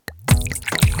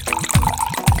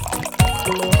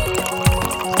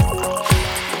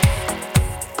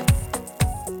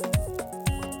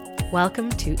Welcome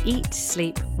to Eat,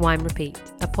 Sleep, Wine, Repeat,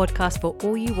 a podcast for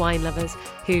all you wine lovers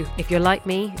who, if you're like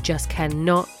me, just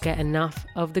cannot get enough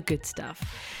of the good stuff.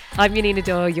 I'm Yanina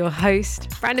Doyle, your host,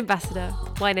 brand ambassador,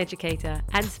 wine educator,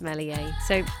 and sommelier.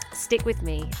 So stick with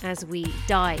me as we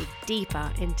dive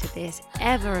deeper into this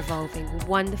ever-evolving,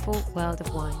 wonderful world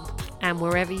of wine. And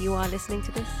wherever you are listening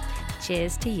to this,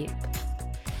 cheers to you.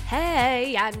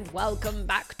 Hey, and welcome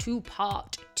back to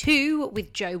part 2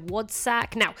 with Joe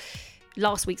Wadzak. Now,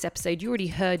 last week's episode, you already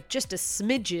heard just a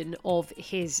smidgen of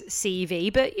his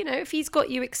CV, but you know, if he's got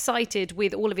you excited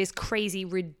with all of his crazy,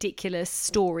 ridiculous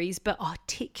stories, but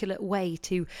articulate way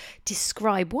to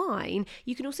describe wine,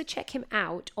 you can also check him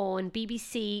out on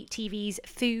BBC TV's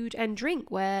Food and Drink,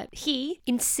 where he,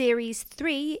 in series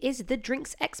 3, is the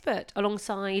drinks expert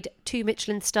alongside 2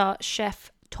 Michelin star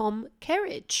chef Tom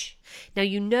Kerridge. Now,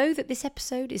 you know that this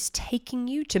episode is taking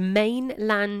you to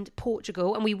mainland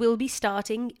Portugal, and we will be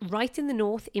starting right in the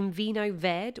north in Vinho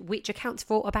Verde, which accounts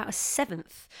for about a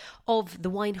seventh of the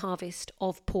wine harvest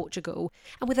of Portugal.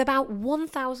 And with about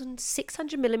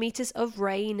 1,600 millimetres of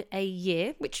rain a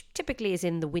year, which typically is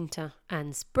in the winter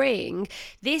and spring,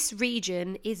 this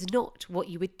region is not what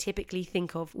you would typically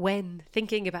think of when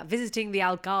thinking about visiting the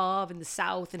Algarve in the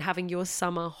south and having your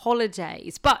summer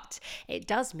holidays. But it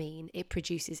does mean it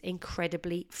produces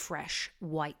incredibly fresh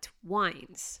white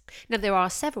wines. Now, there are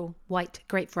several white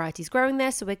grape varieties growing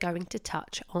there, so we're going to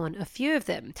touch on a few of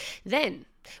them. Then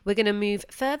we're going to move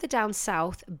further down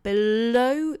south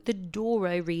below the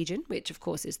Douro region, which of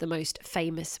course is the most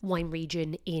famous wine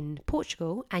region in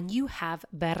Portugal, and you have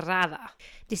Bairrada.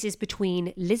 This is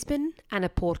between Lisbon and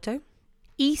Oporto.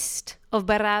 East of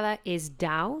Bairrada is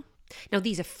Douro. Now,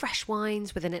 these are fresh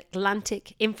wines with an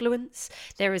Atlantic influence.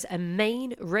 There is a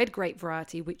main red grape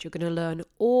variety, which you're going to learn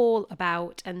all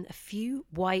about, and a few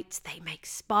whites. They make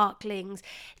sparklings.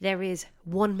 There is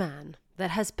one man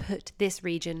that has put this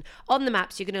region on the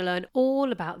map, so you're going to learn all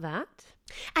about that.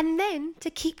 And then, to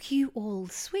keep you all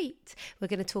sweet, we're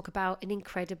going to talk about an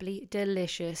incredibly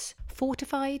delicious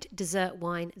fortified dessert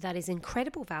wine that is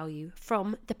incredible value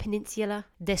from the peninsula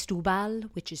de Setúbal,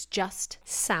 which is just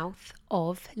south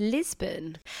of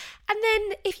Lisbon. And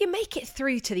then, if you make it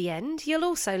through to the end, you'll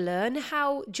also learn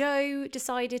how Joe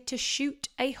decided to shoot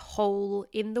a hole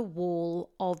in the wall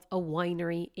of a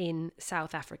winery in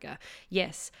South Africa.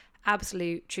 Yes,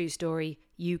 absolute true story.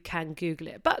 You can Google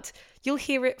it, but you'll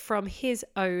hear it from his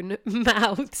own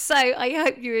mouth. So I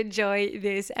hope you enjoy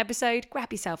this episode.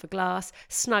 Grab yourself a glass,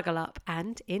 snuggle up,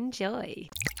 and enjoy.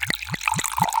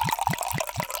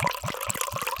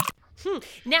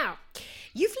 Now,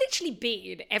 you've literally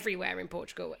been everywhere in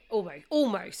Portugal,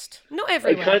 almost. Not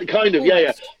everywhere. Kind of,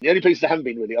 yeah. The only places I haven't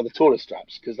been really are the tourist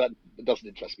traps, because that doesn't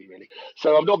interest me really.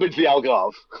 So I've not been to the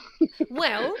Algarve.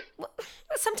 Well,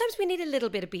 sometimes we need a little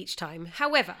bit of beach time.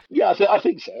 However, yeah, I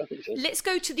think so. Let's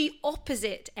go to the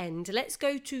opposite end. Let's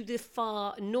go to the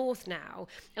far north now.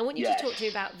 I want you to talk to me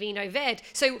about Vinho Verde.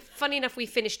 So, funny enough, we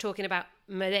finished talking about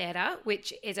Madeira,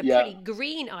 which is a pretty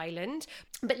green island.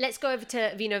 But let's go over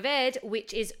to Vinho Verde,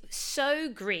 which is so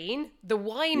green. The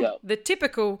wine, the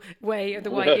typical way of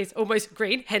the wine is almost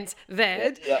green, hence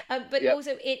verde. But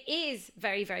also it is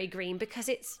very, very green because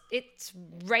it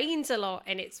rains a lot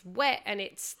and it's wet and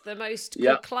it's the most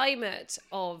good climate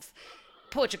of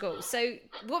Portugal. So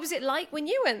what was it like when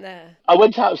you went there? I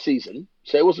went out of season,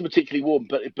 so it wasn't particularly warm,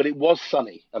 but it was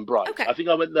sunny and bright. Okay. I think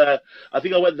I went there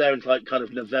in like kind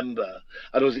of November,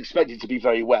 and I was expecting to be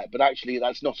very wet, but actually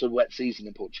that's not a wet season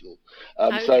in Portugal.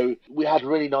 So we had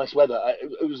really nice weather.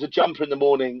 It was a jumper in the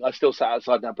morning. I still sat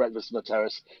outside and had breakfast on the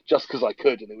terrace just because I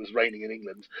could, and it was raining in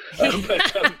England.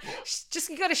 Just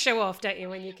you got to show off, don't you,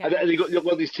 when you can? And you've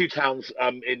got these 2 towns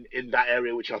in that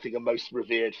area which I think are most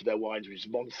revered for their wines, which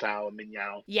is Monção and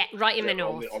Minhão. Yeah, right in the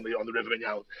north on the River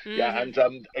Minhão. Yeah,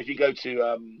 and if you go to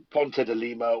Ponta de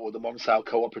Lima or the Monção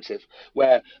Cooperative,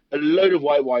 where a load of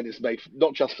white wine is made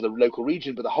not just for the local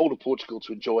region but the whole of Portugal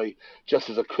to enjoy just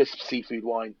as a crisp seafood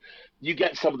wine. You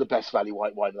get some of the best value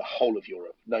white wine in the whole of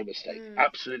Europe, no mistake.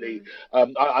 Absolutely.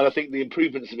 And I think the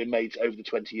improvements that have been made over the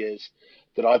 20 years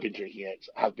that I've been drinking it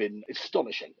have been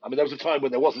astonishing. I mean, there was a time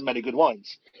when there wasn't many good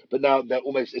wines, but now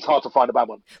it's hard to find a bad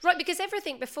one. Right, because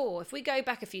everything before, if we go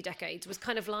back a few decades, was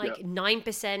kind of like 9%,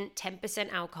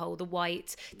 10% alcohol, the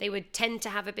whites. They would tend to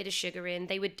have a bit of sugar in.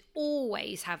 They would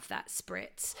always have that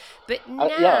spritz. But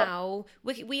now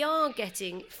we are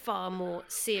getting far more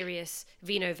serious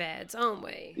Vinho Verdes, aren't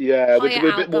we? Yeah, with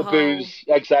a bit more booze,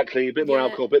 exactly, a bit more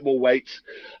alcohol, a bit more weight.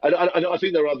 And I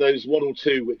think there are those 1 or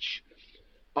 2 which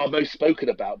are most spoken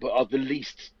about, but are the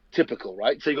least typical,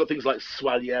 right? So you've got things like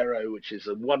Sualiero, which is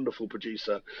a wonderful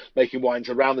producer making wines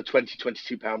around the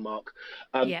 22 pound mark.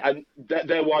 Yeah. And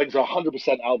their wines are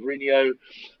 100% Albarino.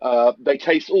 They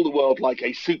taste all the world like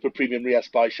a super premium Rias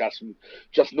Baixas from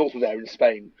just north of there in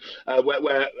Spain,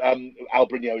 where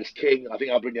Albarino is king. I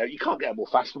think Albarino, you can't get a more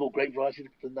fashionable grape variety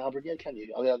than Albarino, can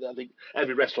you? I think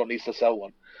every restaurant needs to sell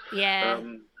one. Yeah.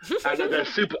 And they're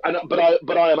super.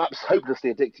 But I am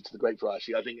hopelessly addicted to the grape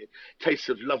variety. I think it tastes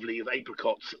of lovely of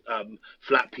apricots,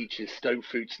 flat peaches, stone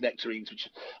fruits, nectarines, which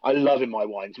I love in my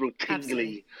wines. Real tingly,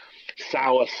 Absolutely.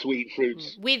 sour, sweet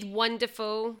fruits. With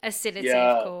wonderful acidity,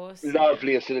 Yeah, of course.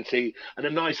 lovely acidity and a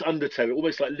nice undertone,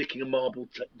 almost like licking a marble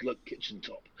kitchen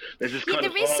top. There's this kind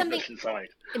of there is hardness something inside.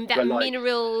 and that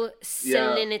mineral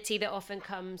salinity that often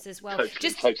comes as well.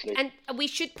 Totally. And we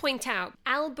should point out,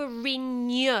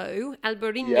 Albarino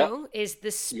is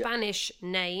the Spanish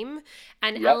name,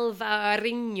 and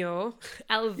Alvarinho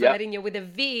with a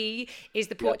V is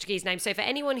the Portuguese name. So for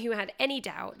anyone who had any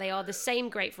doubt, they are the same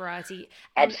grape variety.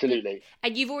 Absolutely.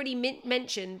 And you've already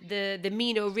mentioned the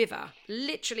Minho River.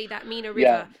 Literally, that Minho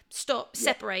River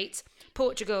separates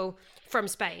Portugal from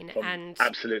Spain. And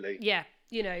absolutely. Yeah.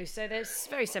 So there's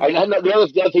very similar. And the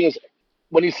other thing is,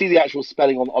 when you see the actual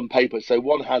spelling on paper, so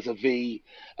one has a V,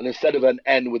 and instead of an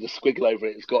N with a squiggle over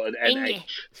it, it's got an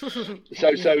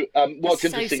NH. So what's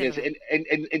interesting is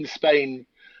in Spain,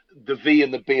 the V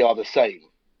and the B are the same.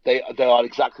 They are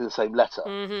exactly the same letter.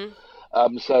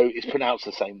 Mm-hmm. So it's pronounced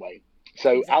the same way.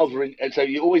 So exactly. And so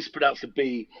you always pronounce the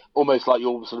B almost like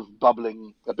you're sort of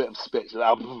bubbling a bit of spit. So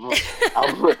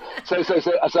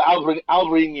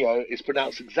Albarino is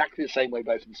pronounced exactly the same way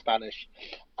both in Spanish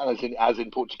as in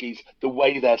Portuguese. The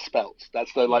way they're spelt,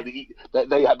 that's they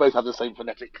both have the same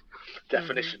phonetic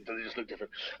definition, but they just look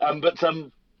different.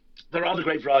 There are other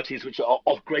grape varieties which are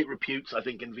of great repute, I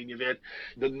think, in Vinha Verde.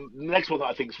 The next one that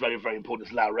I think is very, very important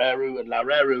is Loureiro. And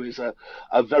Loureiro is a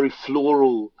very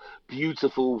floral,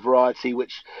 beautiful variety,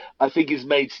 which I think is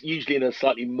made usually in a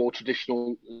slightly more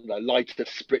traditional, lighter,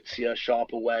 spritzier,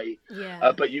 sharper way.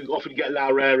 Yeah. But you often get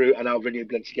Loureiro and Alvarinho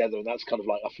blend together, and that's kind of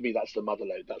like, for me, that's the mother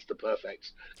lode. That's the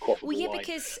perfect quaffable wine.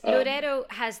 Because Loureiro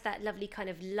has that lovely kind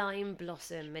of lime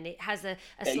blossom, and it has a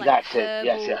slight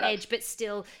herbal edge, but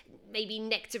still maybe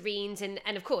nectarines and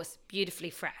of course beautifully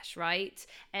fresh, right?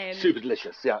 Super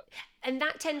delicious, yeah. And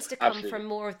that tends to come from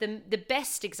more of the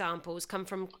best examples come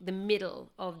from the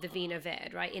middle of the Vinha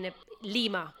Verde, right? In a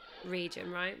Lima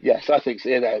region, right? Yes, I think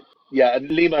so. Yeah, and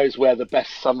Lima is where the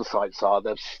best sun sites are.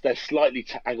 They're slightly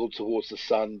angled towards the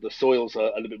sun. The soils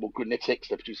are a little bit more granitic,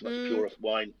 so they produce a much purer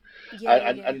wine.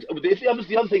 And the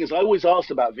other thing is, I always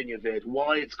asked about Vinha Verde,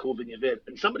 why it's called Vinha Verde.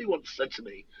 And somebody once said to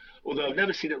me, although I've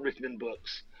never seen it written in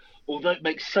books, although it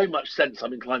makes so much sense,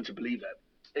 I'm inclined to believe it,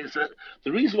 is that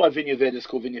the reason why Vinha Verde is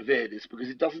called Vinha Verde is because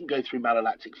it doesn't go through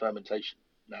malolactic fermentation.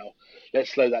 Now, let's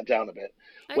slow that down a bit.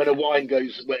 Okay. When a wine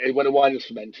is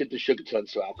fermented, the sugar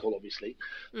turns to alcohol, obviously.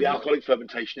 The alcoholic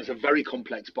fermentation is a very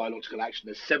complex biological action.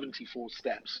 There's 74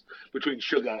 steps between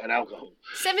sugar and alcohol.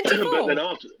 74? But then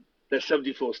after, there's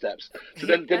 74 steps. So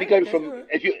then you go from,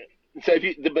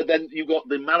 but then you've got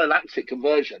the malolactic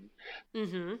conversion,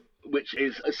 which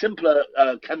is a simpler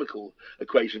chemical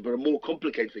equation, but a more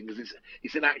complicated thing because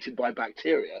it's enacted by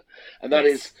bacteria. And that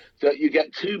is that you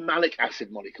get two malic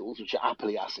acid molecules, which are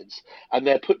apely acids, and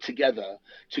they're put together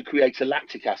to create a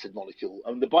lactic acid molecule.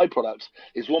 And the byproduct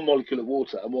is one molecule of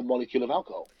water and one molecule of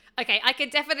alcohol. Okay, I can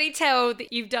definitely tell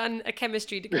that you've done a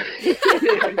chemistry degree.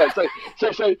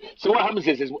 So what happens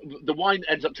is the wine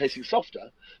ends up tasting softer,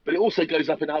 but it also goes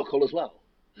up in alcohol as well.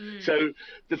 So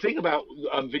the thing about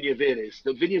Vinha Verde is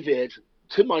that Vinha Verde,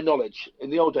 to my knowledge,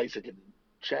 in the old days I didn't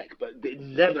check, but it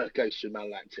never goes through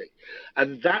malolactic.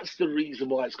 And that's the reason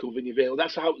why it's called Vinha Verde. Well,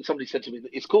 that's how somebody said to me,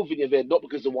 that it's called Vinha Verde not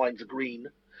because the wines are green,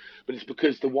 but it's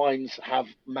because the wines have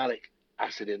malic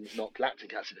acid in, not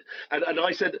lactic acid in. And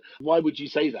I said, why would you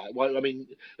say that? Why? I mean,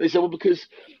 they said, well, because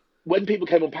when people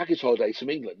came on package holidays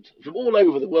from England, from all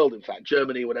over the world, in fact,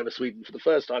 Germany, whatever, Sweden, for the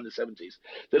first time in the 70s,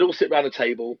 they'd all sit around a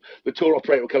table. The tour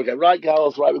operator would come and go, right,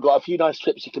 girls, right, we've got a few nice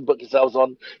trips you can book yourselves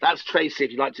on. That's Tracy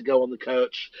if you'd like to go on the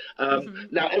coach.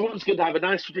 Now, everyone's going to have a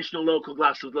nice traditional local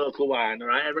glass of local wine, all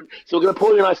right? So we're going to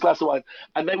pour you a nice glass of wine.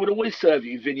 And they would always serve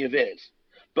you Vinha Verde,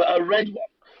 but a red one.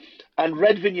 And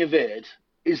red Vinha Verde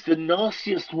is the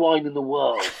nastiest wine in the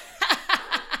world.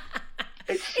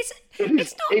 It's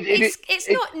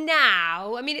not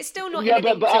now. I mean, it's still not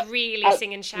anything to really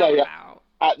sing and shout about.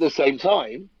 At the same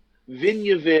time,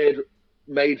 Vinha Verde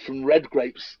made from red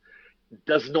grapes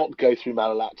does not go through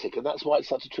malolactic, and that's why it's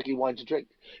such a tricky wine to drink.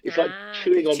 It's like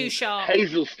chewing on too sharp.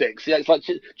 hazel sticks. Yeah, it's like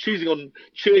chewing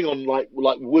on like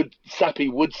sappy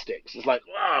wood sticks. It's like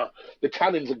the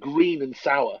tannins are green and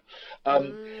sour.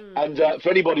 And for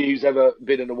anybody who's ever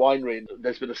been in a winery, and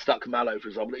there's been a stuck mallow, for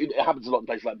example, it happens a lot in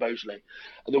places like Beaujolais,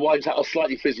 and the wines are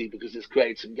slightly fizzy because it's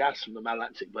created some gas from the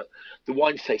malolactic, but the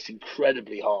wines taste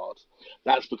incredibly hard.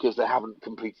 That's because they haven't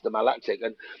completed the malolactic.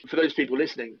 And for those people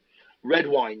listening, red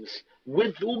wines,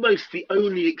 with almost the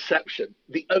only exception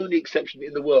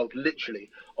in the world, literally,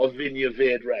 of Vignes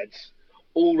Viard reds,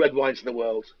 all red wines in the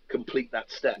world complete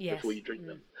that step before you drink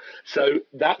them. So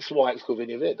that's why it's called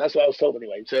Vignes Viard. That's what I was told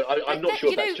anyway. So I'm not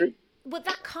sure if that's true. Well,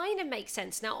 that kind of makes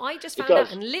sense. Now, I just found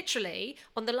out, and literally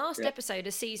on the last episode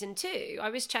of season 2, I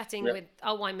was chatting with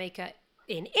our winemaker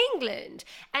in England,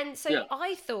 and so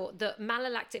I thought that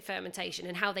malolactic fermentation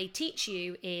and how they teach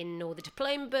you in all the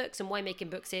diploma books and winemaking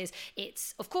books is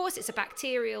it's a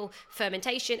bacterial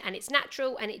fermentation, and it's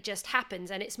natural, and it just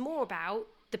happens, and it's more about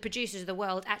the producers of the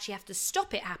world actually have to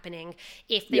stop it happening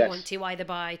if they want to, either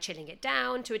by chilling it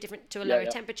down to a lower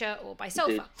temperature or by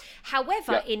sulfur.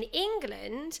 However, in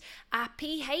England, our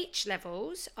pH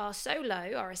levels are so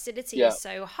low, our acidity is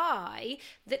so high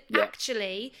that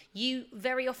actually you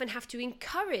very often have to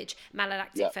encourage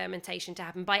malolactic fermentation to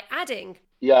happen by adding.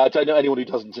 Yeah, I don't know anyone who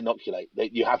doesn't inoculate.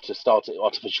 You have to start it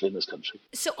artificially in this country.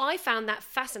 So I found that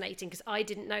fascinating because I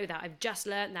didn't know that. I've just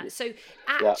learned that. So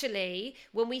actually,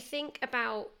 when we think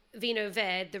about Vinho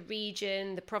Verde, the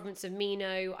region, the province of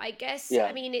Minho, I guess,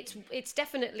 I mean, it's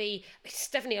definitely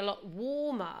a lot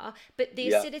warmer, but the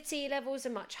acidity levels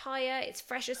are much higher. It's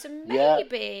fresher. So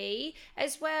maybe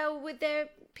as well with their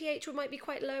pH might be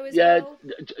quite low as well.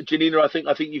 Janina, I think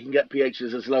you can get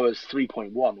pHs as low as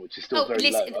 3.1, which is still very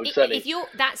low.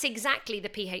 That's exactly the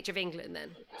pH of England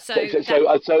then. So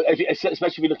especially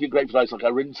if you look at grape varieties like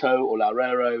Arinto or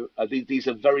Laurero, these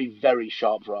are very, very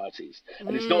sharp varieties.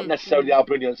 And it's not necessarily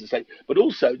Albarino, but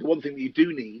also the one thing that you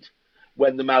do need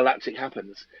when the malolactic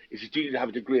happens is you do need to have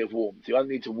a degree of warmth. You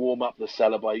only need to warm up the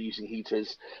cellar by using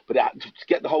heaters, but to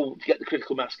get the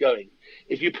critical mass going,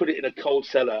 if you put it in a cold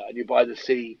cellar and you're by the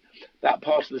sea, that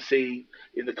part of the sea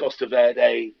in the Costa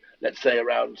Verde, let's say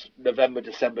around November,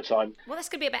 December time. Well, that's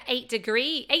going to be about 8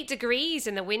 degrees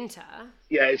in the winter.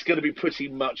 Yeah, it's going to be pretty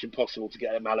much impossible to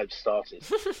get a mallow started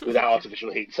without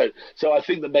artificial heat. So I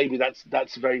think that maybe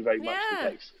that's very, very much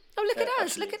the case. Oh, look at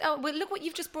us! Look what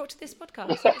you've just brought to this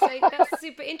podcast. So that's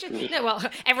super interesting. No, well,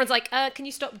 everyone's like, can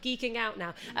you stop geeking out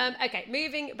now? Okay,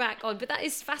 moving back on. But that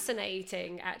is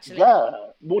fascinating, actually. Yeah,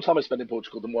 more time I spend in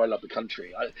Portugal, the more I love the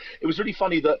country. It was really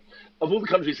funny that of all the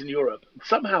countries in Europe,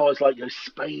 somehow I was like,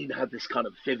 Spain had this kind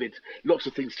of vivid, lots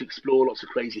of things to explore, lots of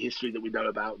crazy history that we know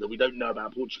about that we don't know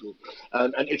about Portugal,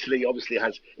 and Italy obviously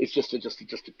it's just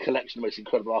a collection of most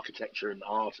incredible architecture and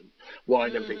art and wine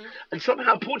and everything. And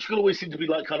somehow Portugal always seemed to be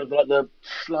like kind of like the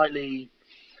slightly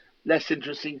less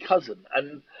interesting cousin.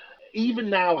 And even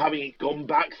now, having gone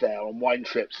back there on wine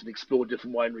trips and explored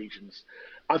different wine regions,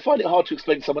 I find it hard to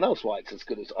explain to someone else why it's as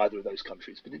good as either of those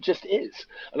countries, but it just is.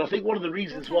 And I think one of the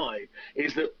reasons why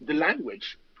is that the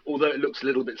language, although it looks a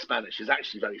little bit Spanish, is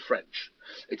actually very French.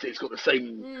 It's got the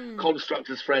same construct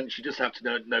as French. You just have to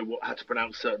know how to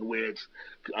pronounce certain weird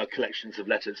collections of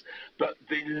letters. But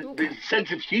the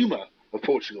sense of humour of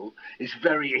Portugal is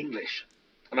very English.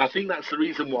 And I think that's the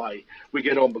reason why we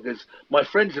get on, because my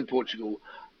friends in Portugal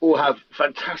all have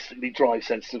fantastically dry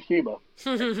senses of humour.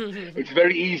 It's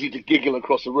very easy to giggle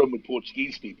across a room with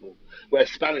Portuguese people, where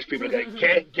Spanish people are going,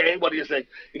 "Que? What do you say?"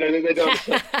 They don't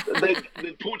understand.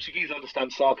 The Portuguese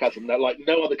understand sarcasm. They're like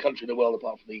no other country in the world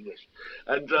apart from the English.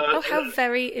 And how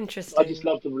very interesting. I just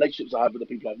love the relationships I have with the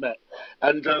people I've met.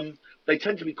 And they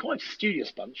tend to be quite a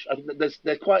studious bunch. I think that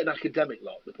they're quite an academic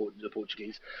lot, the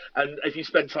Portuguese. And if you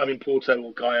spend time in Porto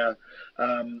or Gaia,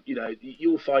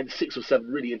 you'll find 6 or 7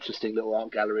 really interesting little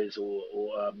art galleries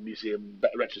or museum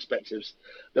retrospectives.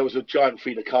 There was a giant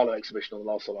Frida Kahlo exhibition on the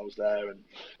last time I was there. And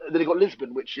then you've got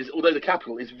Lisbon, which is, although the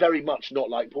capital, is very much not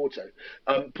like Porto.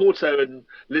 Porto and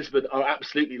Lisbon are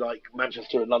absolutely like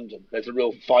Manchester and London. There's a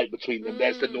real fight between them.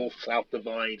 There's the north-south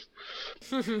divide.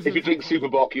 If you drink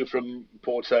Superboc, you're from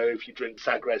Porto. If you drink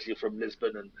Sagres, you're from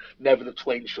Lisbon, and never the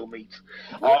twain shall meet.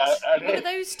 What are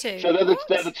those two? So they're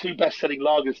the 2 best-selling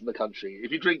lagers in the country.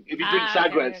 If you drink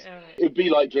Sagres, it'd be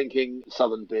like drinking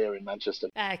Southern beer in Manchester.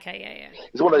 Okay, yeah.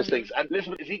 It's one of those things. And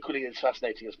Lisbon is equally as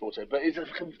fascinating as Porto, but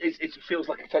it feels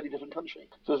like a totally different country.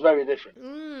 So it's very different.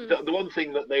 The one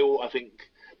thing that they all, I think,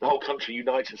 the whole country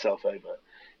unites itself over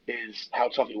is how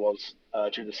tough it was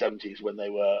during the 70s when they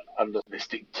were under this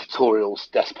dictatorial,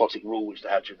 despotic rule which they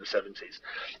had during the 70s.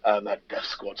 Had death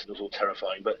squads and it was all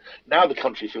terrifying. But now the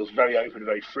country feels very open,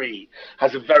 very free,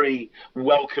 has a very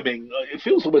welcoming, it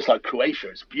feels almost like Croatia.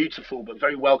 It's beautiful, but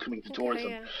very welcoming to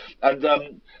tourism. Yeah.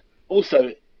 And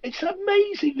also, it's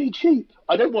amazingly cheap.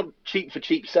 I don't want cheap for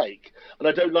cheap's sake, and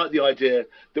I don't like the idea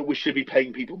that we should be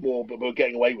paying people more, but we're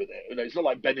getting away with it. You know, it's not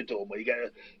like Benidorm where you get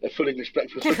a full English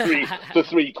breakfast for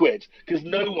 £3, because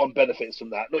no one benefits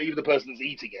from that, not even the person that's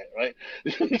eating it, right?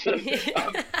 So,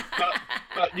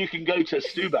 but you can go to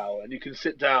Setúbal and you can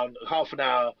sit down half an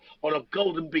hour on a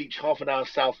golden beach, half an hour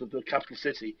south of the capital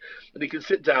city, and you can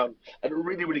sit down at a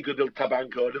really, really good little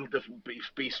tabanco, a little different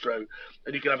bistro,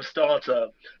 and you can have a starter,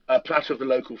 a platter of the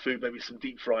local food, maybe some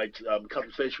deep fried cuttlefish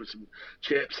fish with some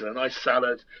chips and a nice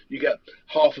salad. You get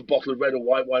half a bottle of red or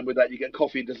white wine with that. You get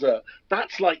coffee and dessert.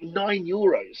 That's like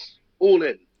 €9 all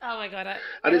in. Oh my God.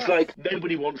 And it's like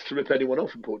nobody wants to rip anyone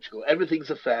off in Portugal. Everything's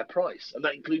a fair price, and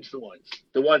that includes the wines.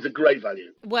 The wines are great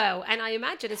value. Well, and I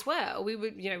imagine as well, we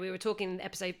were talking in the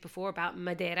episode before about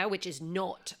Madeira, which is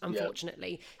not,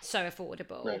 unfortunately, so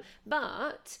affordable. No.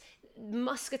 But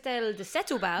Moscatel de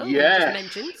Setúbal, you just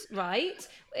mentioned, right?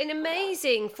 An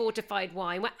amazing fortified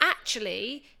wine where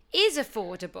actually is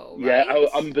affordable, right? Yeah,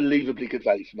 unbelievably good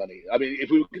value for money. I mean, if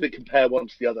we were going to compare one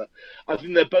to the other, I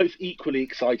think they're both equally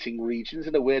exciting regions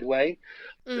in a weird way.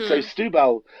 So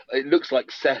Setúbal, it looks like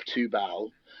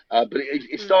Setúbal, but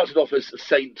it started off as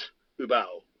Saint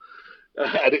Ubal.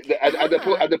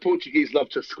 And the Portuguese love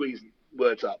to squeeze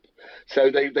words up,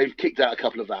 so they've kicked out a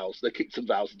couple of vowels. They kicked some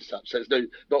vowels into such, so it's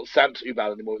not Sant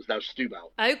Ubal anymore. It's now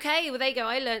Setúbal. Okay, well there you go.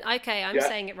 I learned. Okay, I'm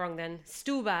saying it wrong then.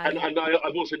 Setúbal. And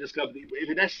I've also discovered that if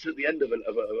an S at the end of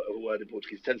a word in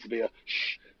Portuguese, it tends to be a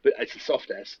sh, but it's a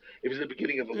soft S. If it's at the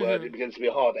beginning of a word, it begins to be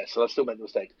a hard S. So I still made the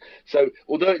mistake. So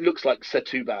although it looks like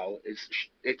Setúbal, it's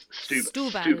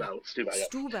Setúbal.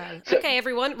 Setúbal. So, okay,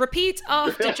 everyone, repeat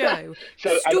after Joe.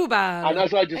 Setúbal. And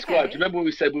as I described, remember when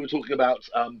we said we were talking about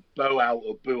Boal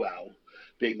or Bual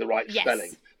being the right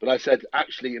spelling, but I said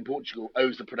actually in Portugal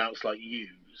O's are pronounced like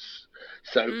U's,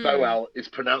 so Boal is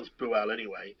pronounced Bual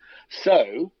anyway.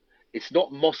 So it's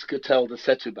not Moscatel de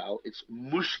Setúbal, it's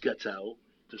Moscatel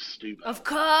de Setúbal. Of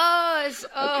course.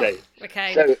 Oh,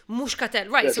 okay. So, Moscatel.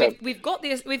 Right. So we've got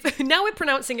this. Now we're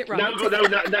pronouncing it right.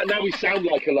 Now we sound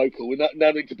like a local. We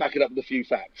now need to back it up with a few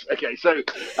facts. Okay. So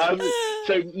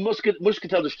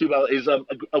Moscatel de Setúbal is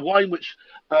a wine which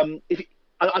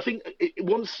I think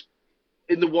once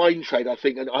in the wine trade, I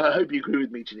think, and I hope you agree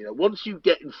with me, Janina, once you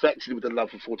get infected with a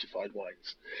love for fortified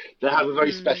wines, they have a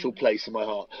very special place in my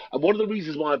heart. And one of the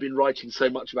reasons why I've been writing so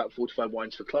much about fortified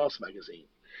wines for Class magazine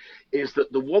is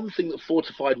that the one thing that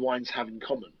fortified wines have in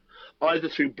common, either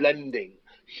through blending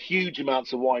huge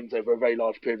amounts of wines over a very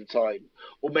large period of time,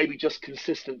 or maybe just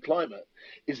consistent climate,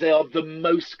 is they are the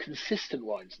most consistent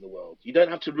wines in the world. You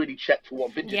don't have to really check for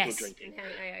what vintage you're drinking.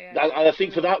 Yeah. And I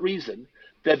think for that reason,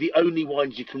 they're the only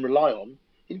wines you can rely on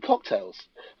in cocktails.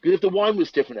 Because if the wine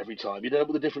was different every time, you'd end up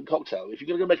with a different cocktail. If you're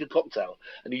going to go make a cocktail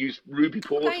and you use ruby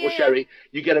port or sherry,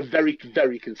 you get a very,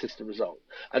 very consistent result.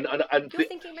 And your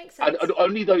thinking makes sense. And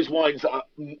only those wines that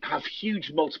have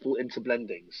huge multiple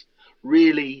interblendings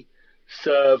really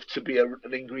serve to be an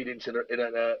ingredient in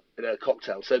a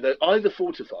cocktail. So they're either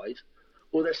fortified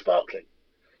or they're sparkling.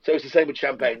 So it's the same with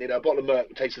champagne. A bottle of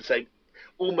Merc tastes the same,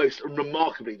 almost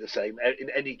remarkably the same in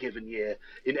any given year,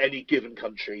 in any given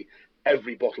country.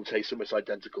 Every bottle tastes almost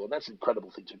identical, and that's an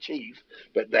incredible thing to achieve.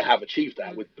 But they have achieved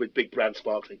that with big brand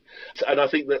sparkling, and I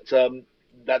think that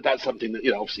that's something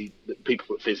that obviously that people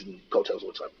put fizz in cocktails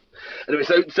all the time. Anyway,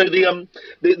 so the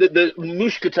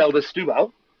Moscatel de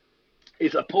Setúbal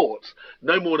is a port,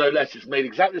 no more no less. It's made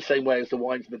exactly the same way as the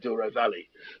wines in the Douro Valley,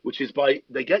 which is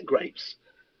they get grapes.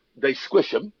 They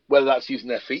squish them, whether that's using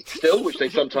their feet still, which they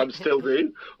sometimes still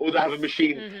do, or they have a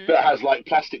machine that has like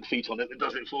plastic feet on it that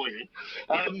does it for you.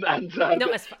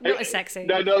 Not as sexy.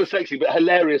 No, not as sexy, but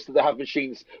hilarious that they have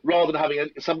machines rather than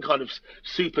having some kind of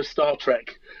super Star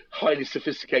Trek, highly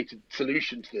sophisticated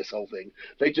solution to this whole thing.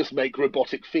 They just make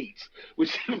robotic feet,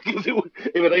 which because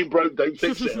if it ain't broke, don't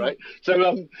fix it, right?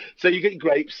 So you get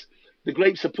grapes. The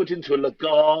grapes are put into a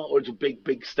lagar or into a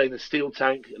big stainless steel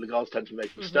tank. Lagars tend to be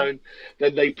made from stone.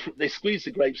 Then they squeeze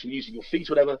the grapes using your feet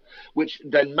or whatever, which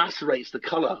then macerates the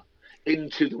colour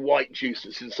into the white juice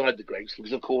that's inside the grapes.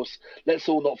 Because, of course, let's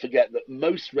all not forget that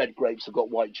most red grapes have got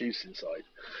white juice inside.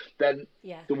 Then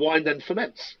the wine then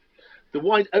ferments. The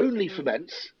wine only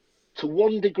ferments to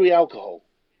 1 degree alcohol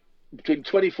between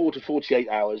 24 to 48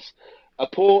 hours. A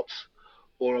port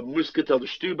or a Muscatel de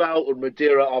Stubal or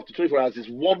Madeira after 24 hours is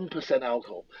 1%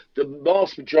 alcohol. The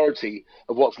vast majority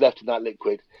of what's left in that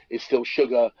liquid is still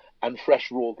sugar and fresh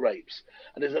raw grapes.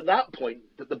 And it's at that point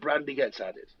that the brandy gets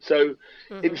added. So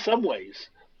in some ways,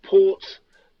 port,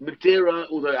 Madeira,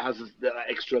 although it has that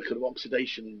extra kind of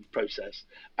oxidation process,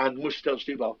 and Muscatel de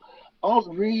Stubal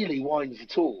aren't really wines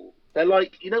at all. They're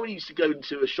like, when you used to go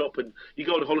into a shop and you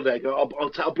go on holiday and go,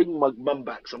 I'll bring my mum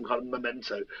back some kind of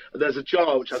memento. And there's a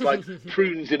jar which has like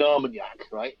prunes in Armagnac,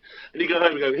 right? And you go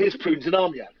home and go, here's prunes in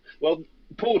Armagnac. Well,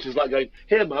 port is like going,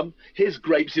 here, mum, here's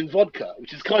grapes in vodka,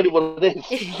 which is kind of what it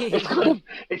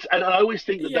is. And I always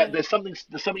think that there's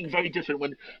something very different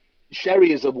when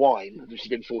sherry is a wine which has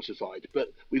been fortified. But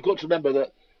we've got to remember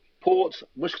that port,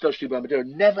 Muscatel de Stubal, and Madeira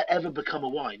never ever become a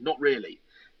wine. Not really.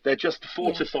 They're just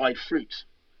fortified fruit.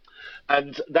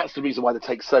 And that's the reason why they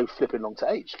take so flipping long to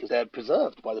age, because they're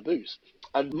preserved by the booze.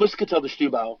 And Muscatel de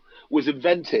Stubal was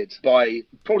invented by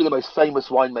probably the most famous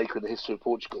winemaker in the history of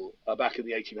Portugal back in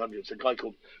the 1800s, a guy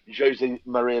called José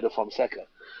Maria de Fonseca.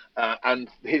 And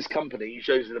his company,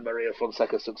 José Maria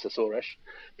Fonseca Sucessores,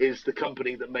 is the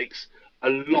company that makes a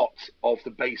lot of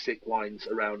the basic wines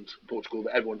around Portugal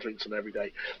that everyone drinks on every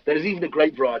day. There's even a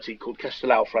grape variety called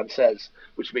Castelao Francés,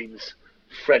 which means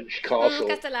French castle.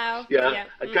 Castelao. Yeah.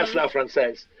 And Castelao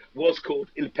Francés was called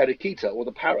Il Periquita, or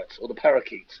the parrot, or the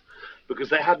parakeet, because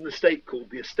they had an estate called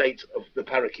the Estate of the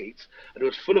Parakeets, and it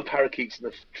was full of parakeets in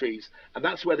the trees, and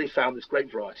that's where they found this grape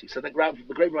variety. So the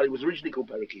grape variety was originally called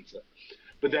Periquita.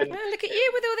 But then, look at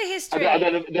you with all the history.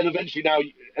 And then eventually now,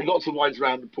 lots of wines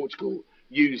around Portugal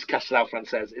use Castelao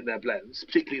Francés in their blends,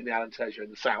 particularly in the Alentejo in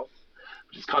the south,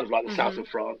 which is kind of like the south of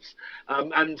France.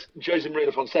 And José Maria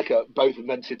de Fonseca both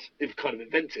invented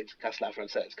Castelao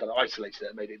Francés, kind of isolated it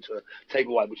and made it into a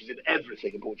table wine, which is in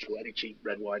everything in Portugal. Any cheap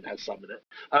red wine has some in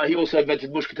it. He also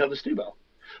invented Muscatel de Stubal,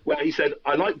 where he said,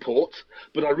 I like port,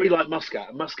 but I really like Muscat.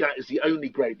 And Muscat is the only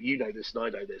grape, you know this and I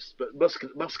know this, but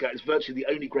Muscat is virtually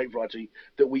the only grape variety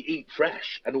that we eat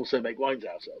fresh and also make wines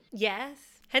out of. Yes.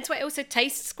 Hence why it also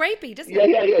tastes grapey, doesn't it?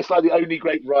 Yeah. It's like the only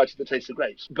grape variety that tastes of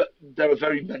grapes. But there are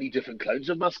very many different clones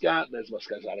of Muscat. There's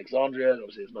Muscat Alexandria, and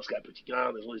obviously there's Muscat Petit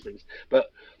Grain, there's all these things. But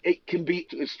it can be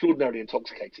extraordinarily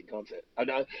intoxicating, can't it?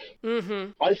 And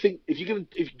I think if you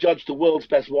judge the world's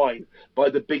best wine by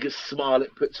the biggest smile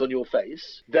it puts on your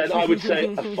face, then I would say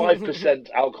a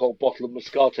 5% alcohol bottle of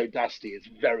Moscato d'Asti is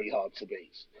very hard to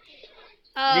beat.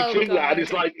 You drink that, and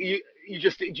it's like you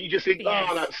just think,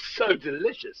 oh, that's so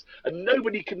delicious, and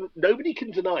nobody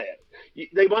can deny it.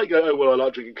 They might go, oh well, I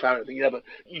like drinking claret, but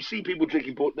you see people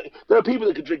drinking. There are people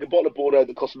that can drink a bottle of Bordeaux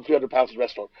that costs them £300 at a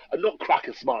restaurant and not crack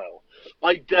a smile.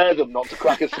 I dare them not to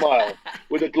crack a smile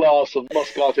with a glass of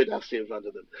Moscato d'Asti in front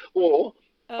of them, or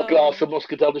a glass of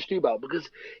Muscatel de Stubal, because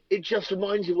it just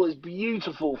reminds you of all those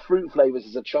beautiful fruit flavours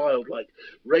as a child, like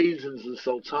raisins and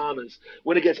sultanas.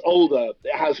 When it gets older,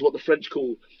 it has what the French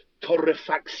call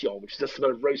torrefaction, which is the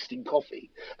smell of roasting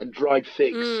coffee and dried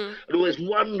figs, and all those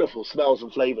wonderful smells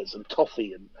and flavours, and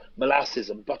toffee and molasses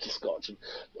and butterscotch and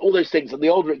all those things. And the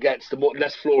older it gets, the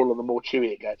less floral and the more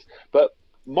chewy it gets. But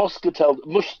Muscatel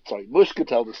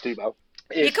de Stubal.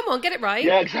 Come on, get it right.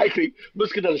 Yeah, exactly.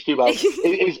 Muscatel de Stubal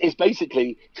is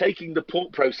basically taking the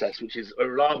port process, which is a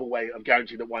reliable way of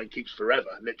guaranteeing that wine keeps forever,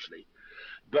 literally.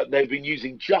 But they've been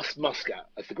using just Muscat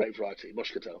as the grape variety,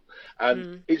 Muscatel.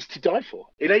 And it's to die for.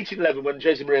 In 1811, when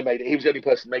José Maria made it, he was the only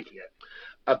person making it.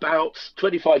 About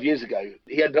 25 years ago,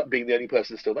 he ended up being the only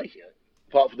person still making it,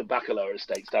 apart from the Bacalao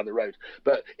estates down the road.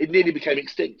 But it nearly became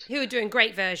extinct. Who were doing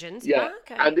great versions. Yeah,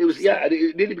 okay. And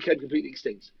it nearly became completely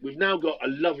extinct. We've now got a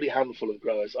lovely handful of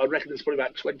growers. I reckon there's probably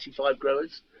about 25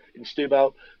 growers in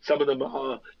Stubal. Some of them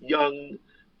are young,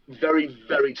 very,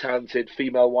 very talented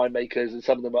female winemakers, and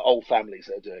some of them are old families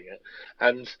that are doing it.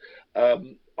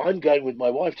 And I'm going with my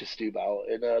wife to Stubal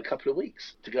in a couple of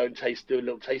weeks to go and do a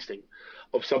little tasting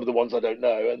of some of the ones I don't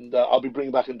know, and I'll be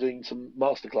bringing back and doing some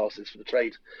masterclasses for the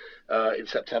trade in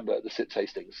September at the SIT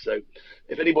tastings. So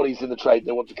if anybody's in the trade and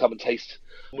they want to come and taste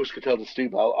Muscatel de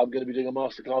Stubal, I'm going to be doing a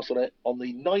masterclass on it on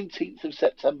the 19th of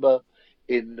September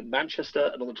in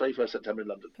Manchester and on the 21st September in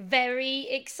London. Very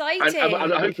exciting.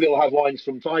 And hopefully I'll have wines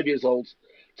from 5 years old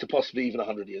to possibly even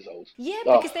 100 years old. Yeah,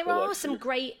 because there are some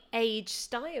great age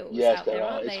styles out there,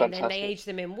 aren't they? And then they age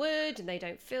them in wood and they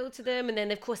don't filter them. And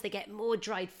then, of course, they get more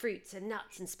dried fruits and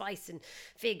nuts and spice and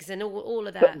figs and all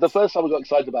of that. The first time I got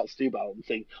excited about Stubal and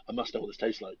think, I must know what this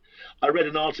tastes like, I read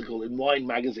an article in Wine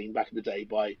magazine back in the day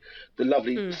by the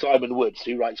lovely Simon Woods,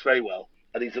 who writes very well.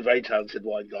 And he's a very talented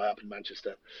wine guy up in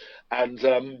Manchester. And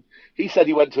he said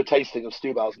he went to a tasting of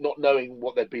Stubals, not knowing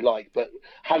what they'd be like, but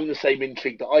having the same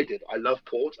intrigue that I did. I love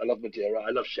port, I love Madeira, I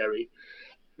love sherry.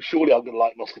 surely I'm going to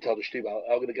like Moscatel de Stubal.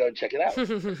 I'm going to go and check it out.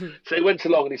 So he went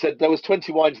along and he said there was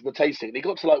 20 wines in the tasting. And he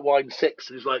got to like wine 6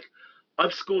 and he's like,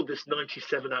 I've scored this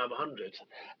 97 out of 100,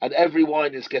 and every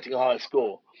wine is getting a higher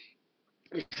score.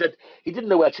 He said he didn't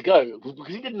know where to go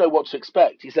because he didn't know what to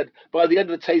expect. He said by the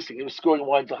end of the tasting, he was scoring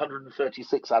wines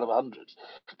 136 out of 100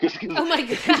 Oh my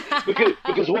God.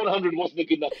 because 100 wasn't a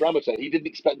good enough parameter. He didn't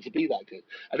expect them to be that good.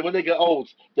 And when they get old,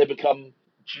 they become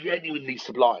genuinely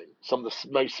sublime. Some of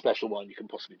the most special wine you can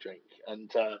possibly drink,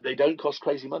 and they don't cost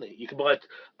crazy money. You can buy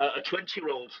a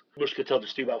 20-year-old Muscatel de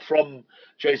Stubal from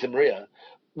Jose Maria,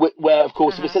 where of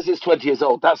course if it says it's 20 years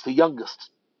old, that's the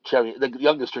youngest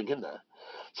drink in there.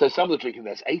 So some of the drink in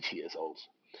there is 80 years old.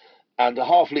 And a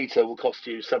half litre will cost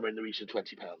you somewhere in the region of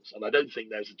 £20. And I don't think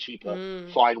there's a cheaper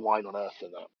fine wine on earth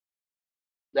than that.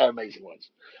 They're amazing wines.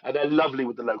 And they're lovely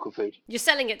with the local food. You're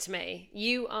selling it to me.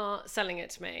 You are selling it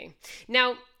to me.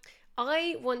 Now,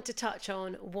 I want to touch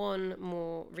on one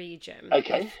more region.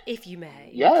 Okay. If you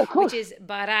may. Yeah, of course. Which is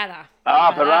Barada.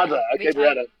 Barada. Okay,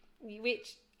 Barada.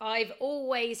 Which I've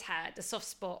always had a soft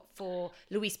spot for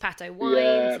Luis Pato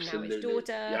wines, and now his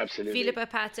daughter, Philippa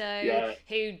Pato,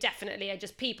 who definitely are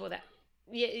just people that,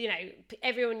 you know,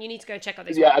 everyone, you need to go check out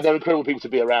this. Yeah, and they're incredible people to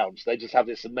be around. They just have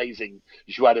this amazing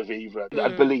joie de vivre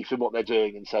and belief in what they're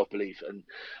doing and self-belief. And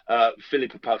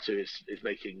Philippa Pato is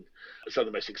making some of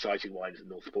the most exciting wines in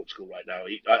North Portugal right now.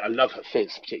 I love her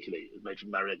fizz particularly. It's made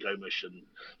from Maria Gomes and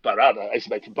Barada. It's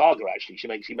made from Barga actually.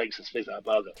 He makes this fizz out of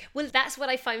Barga. Well, that's what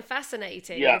I find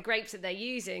fascinating. The grapes that they're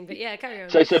using. But yeah, carry on.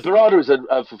 So Barada is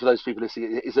for those people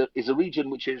listening is a region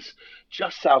which is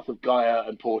just south of Gaia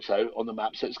and Porto on the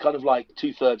map. So it's kind of like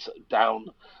 2/3 down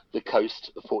the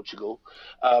coast of Portugal,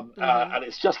 and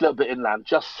it's just a little bit inland,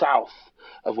 just south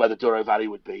of where the Douro Valley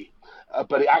would be,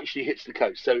 but it actually hits the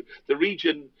coast. So the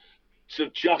region sort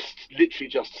of literally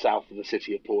just south of the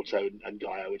city of Porto and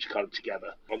Gaia, which are kind of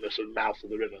together on the sort of mouth of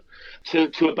the river,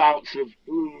 to about sort of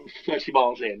 30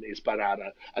 miles in is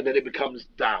Barada, and then it becomes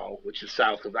Dao, which is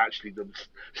south of actually the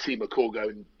Cima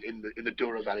Corgo in the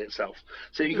Douro Valley itself.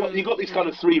 So you got these kind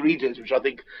of three regions, which I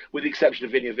think, with the exception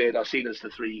of Vinha Verde, are seen as the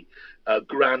three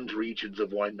grand regions of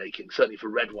winemaking, certainly for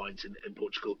red wines in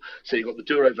Portugal. So you've got the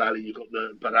Douro Valley, you've got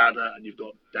the Barada, and you've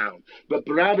got Dao. But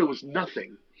Barada was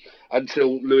nothing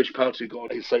until Luis Pato got on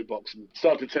his soapbox and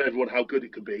started to tell everyone how good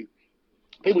it could be.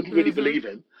 People didn't really believe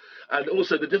him. And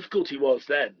also the difficulty was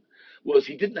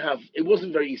it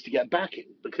wasn't very easy to get backing,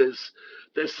 because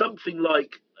there's something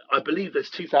like, I believe there's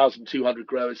 2,200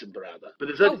 growers in Barada, but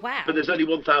there's only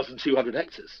 1,200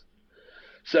 hectares.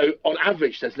 So on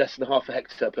average, there's less than half a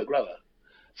hectare per grower.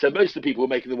 So most of the people were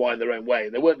making the wine their own way,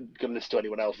 and they weren't going to listen to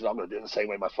anyone else. I'm going to do it the same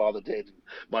way my father did.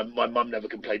 My mum never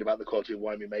complained about the quality of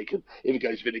wine we make, and if it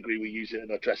goes vinegary, we use it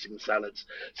in our dressing and salads.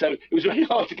 So it was really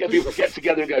hard to get people to get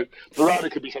together and go,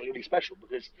 Barada could be something really special,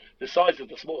 because the size of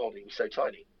the smallholding was so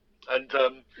tiny. And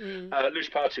Luis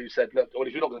Pato said, look, well,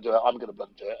 if you're not going to do it, I'm going to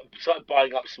do it. And started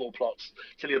buying up small plots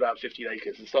till he had about 15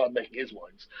 acres and started making his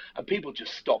wines. And people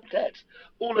just stopped dead.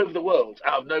 All over the world,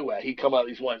 out of nowhere, he'd come out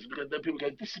with these wines. And then people go,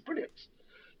 this is brilliant.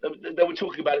 They were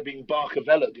talking about it being Barca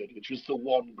Vela good, which was the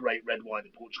one great red wine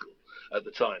in Portugal at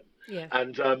the time. Yeah.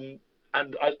 And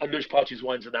Luis Pato's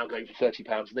wines are now going for £30,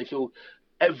 and they feel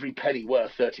every penny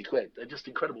worth 30 quid. They're just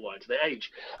incredible wines. They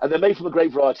age, and they're made from a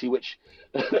grape variety which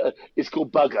is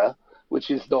called Bugger, which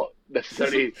is not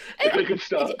necessarily a good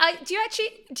start. Do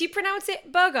you pronounce it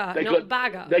Bugger, not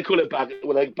Bagger? They call it Bagger.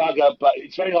 Well, they Bagger, but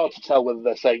it's very hard to tell whether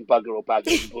they're saying Bugger or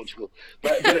Bagger in Portugal.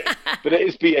 But it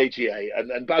is Baga,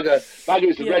 and Bagger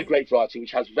is a red grape variety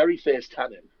which has very fierce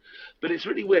tannin. But it's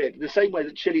really weird. The same way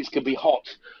that chilies can be hot,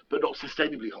 but not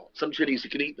sustainably hot. Some chilies,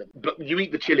 you can eat them, but you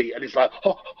eat the chili and it's like,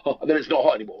 and then it's not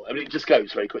hot anymore. I mean, it just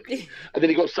goes very quickly. And then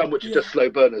you've got some which are just slow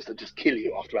burners that just kill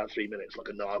you after about 3 minutes, like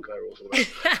a Naga or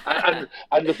something.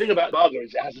 and the thing about Naga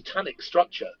is it has a tannic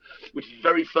structure, which is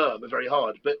very firm and very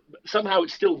hard, but somehow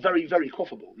it's still very, very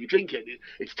quaffable. You drink it,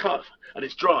 it's tough, and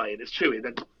it's dry, and it's chewy, and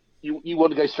then you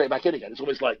want to go straight back in again. It's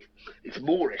almost like it's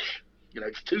Moorish. You know,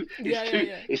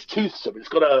 it's toothsome. It's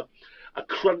got a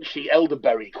crunchy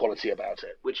elderberry quality about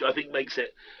it, which I think makes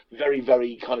it very,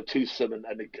 very kind of toothsome and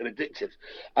addictive.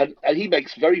 And he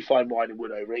makes very fine wine in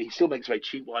wood over it. He still makes very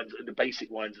cheap wines and the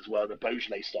basic wines as well, the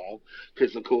Beaujolais style,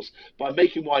 because of course by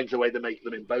making wines the way they make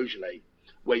them in Beaujolais,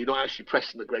 where you're not actually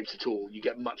pressing the grapes at all, you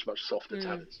get much, much softer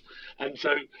tannins. And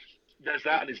so there's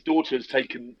that, and his daughter has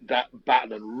taken that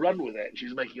baton and run with it.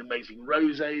 She's making amazing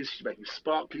rosés, she's making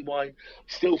sparkling wine,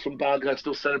 still from Barga,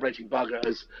 still celebrating Barga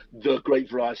as the great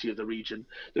variety of the region.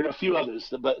 There are a few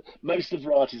others, but most of the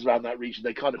varieties around that region,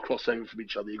 they kind of cross over from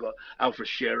each other. You've got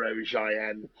Alfroxeiro,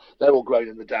 Jaén, they're all grown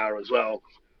in the Douro as well.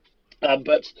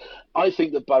 But I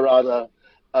think that Barada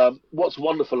What's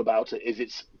wonderful about it is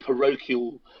its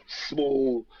parochial,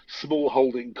 small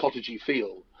holding, cottagey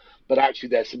feel. But actually,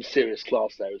 there's some serious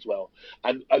class there as well.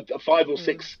 And five or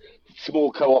six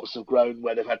small co-ops have grown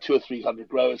where they've had 200 or 300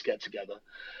 growers get together,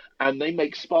 and they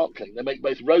make sparkling. They make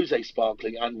both rosé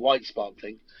sparkling and white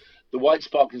sparkling. The white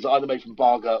sparkling is either made from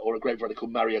Barga or a grape variety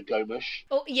called Maria Gomes.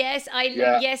 Oh yes,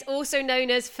 yes, also known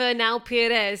as Fernão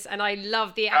Pires, and I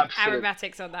love the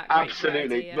aromatics on that. Absolutely,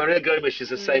 variety, yeah. Maria Gomes is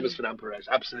the same as Fernão Pires.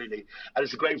 Absolutely, and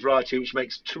it's a great variety which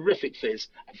makes terrific fizz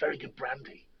and very good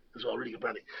brandy as well, really good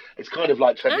brandy. It's kind of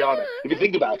like Trebbiano. If you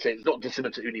think about it, it's not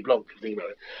dissimilar to Uni Blanc, if you think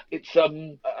about it. It's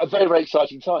a very, very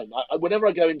exciting time. Whenever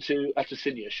I go into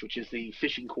Atosinhas, which is the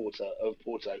fishing quarter of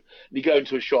Porto, and you go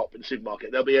into a shop in the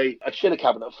supermarket, there'll be a chiller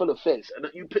cabinet full of fizz, and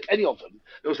you pick any of them,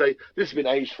 they'll say, this has been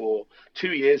aged for 2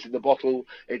 years in the bottle,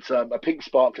 it's a pink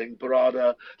sparkling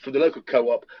Barada from the local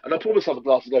co-op, and I pour myself a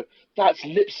glass and go, that's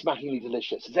lip-smackingly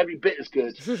delicious. It's every bit as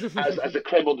good as a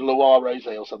Cremant de Loire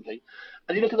rosé or something.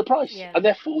 And you look at the price, and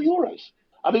they're €4.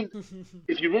 I mean,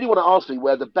 if you really want to ask me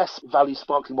where the best value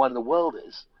sparkling wine in the world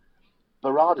is,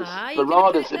 Barada's.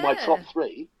 Barada's in my top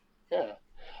 3. Yeah.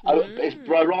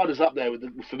 Barada's up there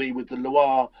for me with the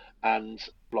Loire and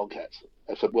Blanquette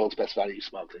for world's best value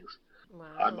sparklings. Wow.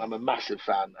 I'm a massive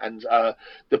fan, and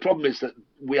the problem is that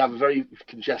we have a very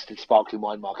congested sparkling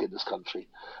wine market in this country.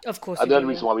 Of course, and the only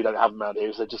reason why we don't have them around here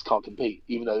is they just can't compete,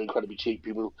 even though they're incredibly cheap.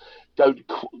 People don't.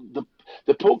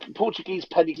 The Portuguese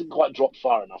penny didn't quite drop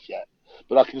far enough yet,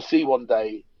 but I can see one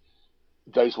day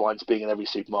those wines being in every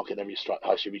supermarket and every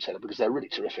high street retailer because they're really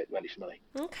terrific, ready for money.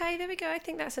 Okay, there we go. I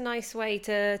think that's a nice way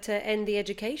to end the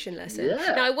education lesson.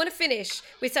 Yeah. Now, I want to finish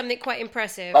with something quite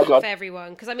impressive for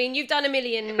everyone, because, I mean, you've done a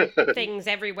million things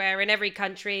everywhere in every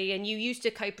country, and you used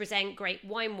to co-present Great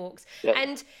Wine Walks. Yeah.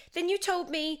 And then you told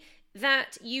me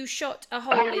that you shot a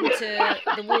hole into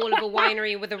the wall of a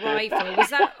winery with a rifle.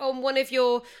 Was that on one of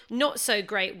your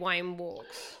not-so-great wine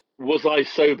walks? Was I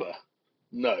sober?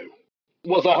 No.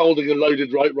 Was I holding a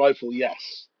loaded rifle?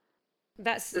 Yes.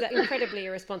 That's incredibly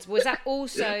irresponsible. Was that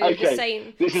also the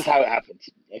same? This is how it happened.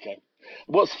 Okay.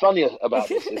 What's funny about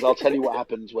this is I'll tell you what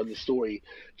happened when the story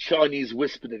Chinese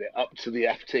whispered in it up to the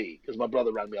FT, because my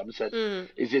brother rang me up and said,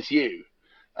 is this you?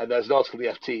 And there's an article in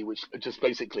the FT which just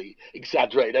basically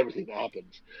exaggerated everything that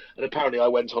happened. And apparently I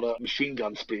went on a machine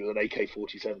gun spree with an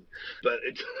AK-47. But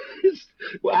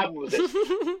what happened was this.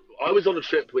 I was on a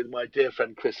trip with my dear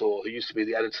friend Chris Orr, who used to be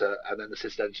the editor and then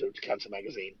assistant editor of Decanter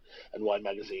magazine and Wine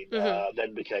magazine,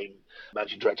 then became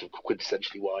managing director of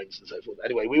Quintessentially Wines and so forth.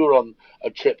 Anyway, we were on a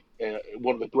trip.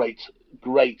 One of the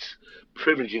great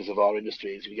privileges of our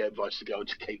industry is we get invited to go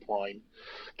into Cape Wine.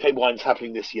 Cape Wine's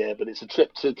happening this year, but it's a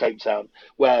trip to Cape Town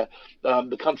where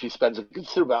the country spends a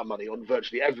considerable amount of money on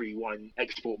virtually every wine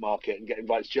export market and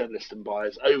invites journalists and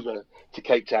buyers over to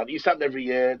Cape Town. It used to happen every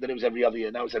year, then it was every other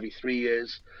year, now it's every 3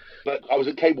 years. But I was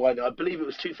at Cape Wine, I believe it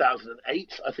was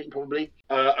 2008, I think probably,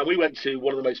 and we went to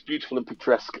one of the most beautiful and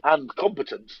picturesque and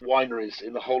competent wineries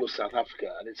in the whole of South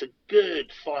Africa, and it's a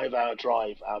good 5-hour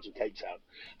drive out of Cape Town,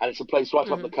 and it's a place right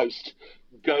up the coast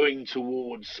going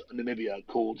towards Namibia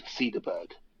called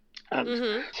Cederberg. And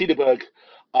Cederberg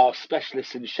are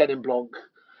specialists in Chenin Blanc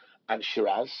and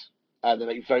Shiraz, and they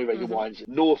make very, very good wines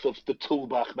north of the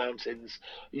Tulbagh Mountains.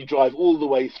 You drive all the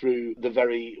way through the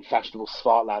very fashionable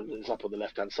Swartland that's up on the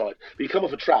left-hand side. But you come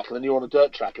off a track, and then you're on a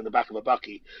dirt track in the back of a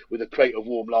bucky with a crate of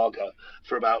warm lager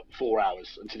for about 4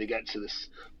 hours until you get to this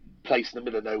place in the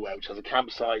middle of nowhere, which has a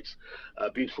campsite, a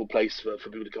beautiful place for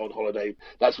people to go on holiday.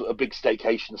 That's a big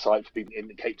staycation site for people in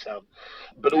Cape Town.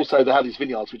 But also they have these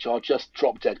vineyards which are just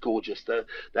drop dead gorgeous. They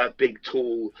have big,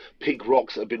 tall, pink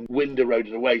rocks that have been wind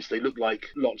eroded away, so they look like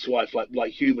Lot's wife,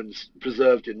 like humans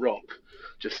preserved in rock,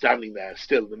 just standing there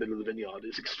still in the middle of the vineyard.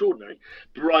 It's extraordinary.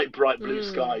 Bright blue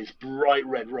skies, bright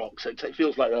red rocks. It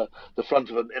feels like the front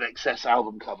of an NXS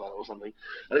album cover or something.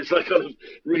 And it's like kind of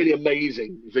really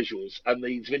amazing visuals. And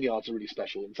these vineyards are really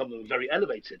special, and some of them are very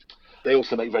elevated. They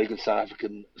also make very good South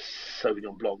African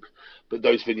Sauvignon Blanc, but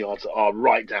those vineyards are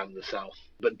right down in the south.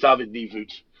 But David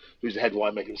Nieuwoud, who's the head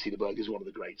winemaker of Cederberg, is one of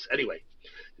the greats. Anyway,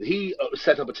 he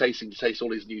set up a tasting to taste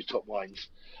all his new top wines,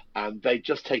 and they've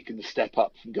just taken the step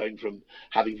up from going from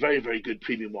having very, very good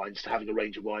premium wines to having a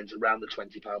range of wines around the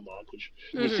 £20 mark, which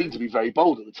seemed to be very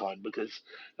bold at the time because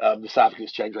the South African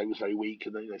exchange rate was very weak,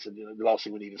 and then they said, the last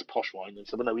thing we need is posh wine. And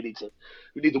so, well, no, we need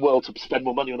the world to spend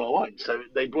more money on our wine. So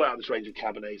they brought out this range of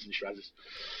Cabernets and Shirazes.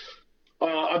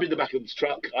 I'm in the back of this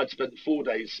truck. I'd spent 4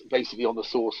 days basically on the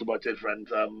source with my dear friend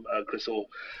Chris Orr,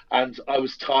 and I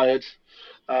was tired.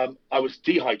 I was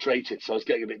dehydrated, so I was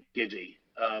getting a bit giddy.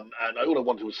 and all I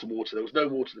wanted was some water. There was no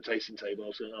water at the tasting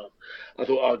table. I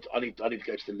thought, I need to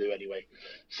go to the loo anyway.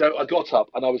 So I got up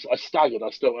and I staggered.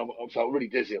 I felt really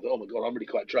dizzy. I thought, oh my God, I'm really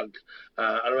quite drunk.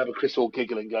 I remember Chris all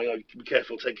giggling, going, oh, be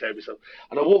careful, take care of yourself.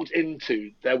 And I walked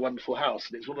into their wonderful house,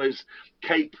 and it's one of those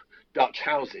Cape Dutch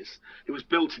houses. It was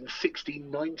built in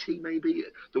 1690, maybe.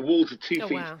 The walls are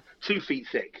 2 feet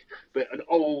thick, but an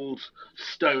old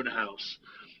stone house.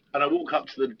 And I walk up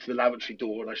to the lavatory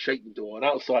door and I shake the door, and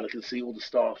outside I can see all the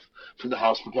staff from the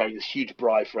house preparing this huge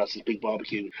braai for us, this big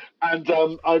barbecue. And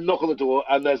I knock on the door,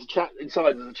 and there's a chap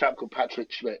inside. There's a chap called Patrick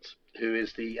Schmidt, who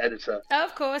is the editor. Oh,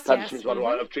 of course, Patrick Schmidt, by the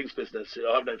way, of Drinks Business, who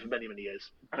I've known for many, many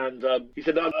years. And he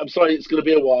said, no, I'm sorry, it's going to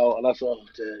be a while. And I said, oh,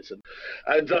 dear.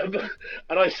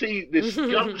 And I see this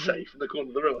gun safe in the corner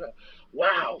of the room.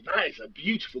 Wow, that is a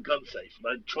beautiful gun safe.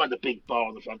 And I tried the big bar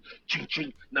on the front. Ching,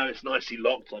 ching. No, it's nicely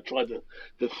locked. I tried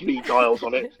the 3 dials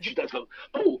on it.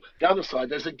 Oh, down the side,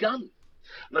 there's a gun.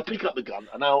 And I pick up the gun,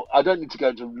 and now I don't need to go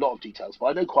into a lot of details, but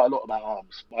I know quite a lot about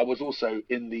arms. I was also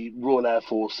in the Royal Air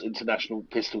Force International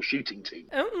Pistol Shooting Team.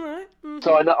 Oh, right. Mm-hmm.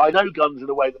 So I know guns in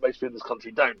a way that most people in this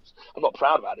country don't. I'm not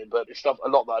proud about it, but it's a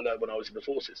lot that I learned when I was in the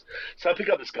forces. So I pick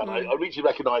up this gun. I immediately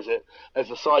recognise it as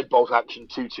a side bolt action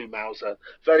 22 Mauser.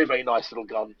 Very, very nice little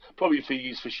gun. Probably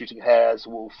used for shooting hares,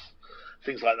 wolf,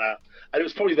 things like that. And it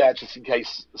was probably there just in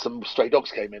case some stray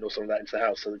dogs came in or something like that into the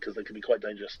house, because they can be quite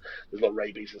dangerous. There's a lot of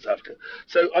rabies in South Africa.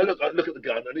 So I look at the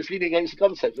gun, and it's leaning against the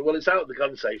gun safe. And, well, it's out of the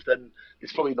gun safe, then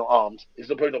it's probably not armed. It's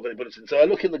probably not got any bullets in. So I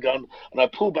look in the gun, and I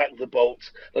pull back the bolt,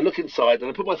 and I look inside, and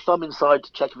I put my thumb inside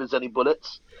to check if there's any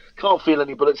bullets. Can't feel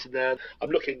any bullets in there. I'm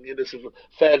looking in this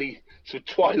fairly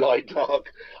twilight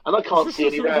dark, and I can't see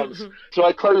any rounds. So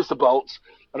I close the bolt,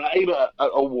 and I aim at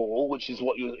a wall, which is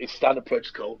is standard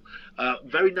protocol,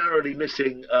 very narrowly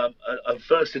missing a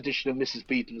first edition of Mrs.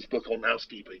 Beeton's book on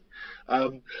housekeeping.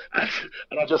 And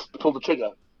I just pulled the trigger.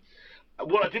 And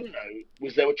what I didn't know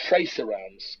was there were tracer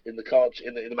rounds in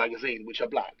the magazine, which are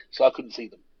black, so I couldn't see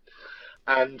them.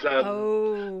 And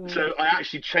so I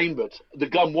actually chambered. The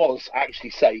gun was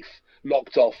actually safe,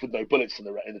 locked off with no bullets in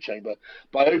the chamber.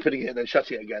 By opening it and then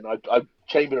shutting it again, I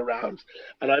chambered around,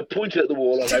 and I pointed at the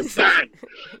wall and I go bang,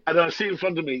 and then I see in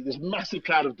front of me this massive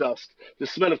cloud of dust, the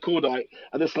smell of cordite,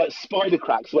 and there's like spider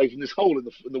cracks away from this hole in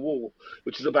the wall,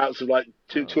 which is about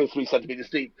two or 3 centimeters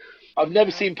deep. I've never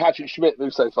seen Patrick Schmidt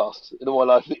move so fast in all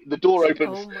my life. The door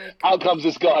opens, out comes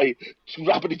this guy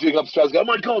rapidly doing upstairs. Oh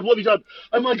my God, what have you done?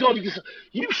 Oh my God,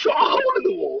 you shot a hole in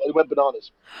the wall. And he went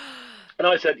bananas. And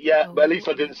I said, but at least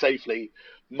I did it safely.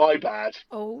 My bad.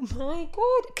 Oh my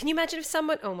God. Can you imagine if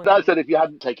someone... Oh my God. I said, if you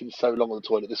hadn't taken so long on the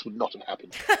toilet, this would not have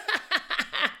happened.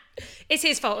 It's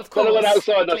his fault, of course. Then I went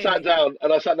outside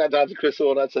and I sat down to Chris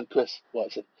Orr, and I said, Chris, I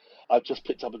said, I've just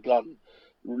picked up a gun,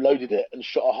 loaded it, and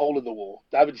shot a hole in the wall.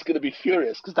 David's going to be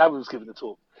furious, because David was giving the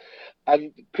talk.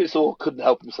 And Chris Orr couldn't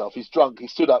help himself. He's drunk. He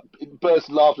stood up, burst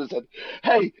and laughed and said,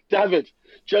 hey, David,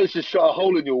 Joe's just shot a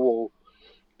hole in your wall.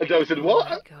 And David said, what?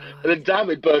 And then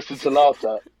David burst into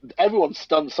laughter. Everyone's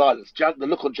stunned silence. The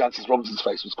look on Jancis Robinson's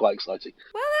face was quite exciting.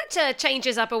 Well, that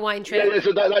changes up a wine trip. Yeah,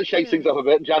 so that shakes things up a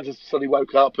bit. And Jancis suddenly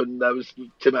woke up, and there was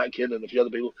Tim Atkin and a few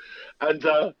other people. And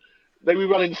then we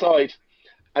run inside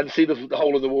and see the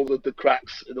hole in the wall, the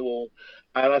cracks in the wall.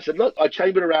 And I said, look, I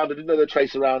chambered around. I didn't know there were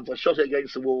tracer rounds. I shot it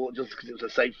against the wall just because it was a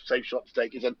safe shot to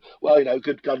take. He said, well,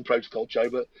 good gun protocol, Joe,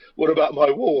 but what about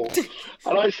my wall?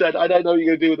 And I said, I don't know what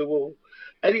you're going to do with the wall.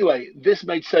 Anyway, this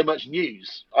made so much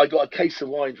news. I got a case of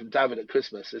wine from David at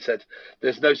Christmas. It said,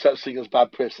 there's no such thing as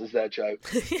bad press, is there, Joe?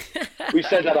 We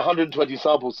sent out 120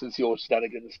 samples since your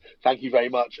shenanigans. Thank you very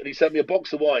much. And he sent me a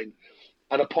box of wine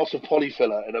and a pot of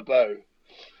polyfiller in a bow.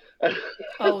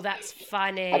 Oh, that's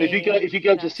funny. And if you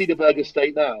go to Cedarburg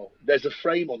Estate now, there's a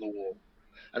frame on the wall.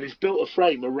 And he's built a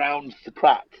frame around the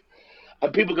crack.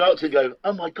 And people go up to it and go,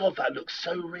 oh my God, that looks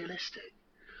so realistic.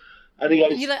 And he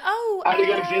goes, and you're like, oh, and he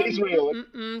goes, it is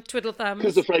real. Twiddle thumbs.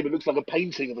 Because the frame, it looks like a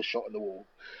painting of a shot in the wall.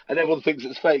 And everyone thinks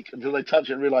it's fake until they touch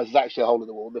it and realise there's actually a hole in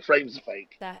the wall. And the frame's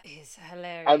fake. That is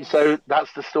hilarious. And so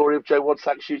that's the story of Joe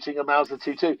Wadsack shooting a Mauser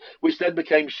 22, which then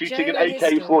became shooting an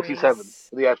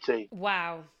AK-47 in the FT.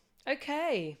 Wow.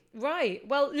 Okay, right.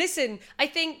 Well, listen, I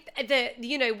think that,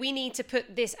 we need to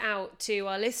put this out to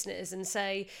our listeners and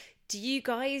say, Do you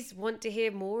guys want to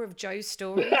hear more of Joe's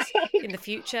stories in the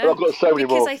future? Well, I've got so many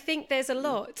because more. I think there's a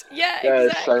lot. Yeah,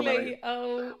 There's exactly. so many.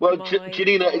 Oh, Well, my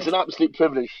Janina, God. it's an absolute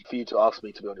privilege for you to ask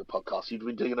me to be on your podcast. You've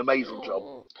been doing an amazing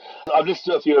job. I've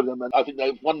listened to a few of them, and I think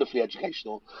they're wonderfully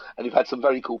educational, and you've had some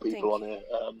very cool people on here.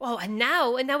 Oh, and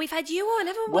now we've had you on,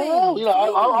 haven't we? Well, you know,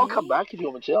 I'll Finally. come back if you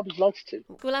want me to. I'll be delighted to.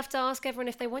 We'll have to ask everyone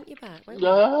if they want you back, won't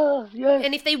we? Yeah.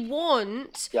 And if they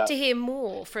want to hear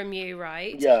more from you,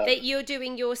 right? Yeah. That you're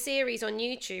doing your series on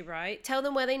YouTube, right? Tell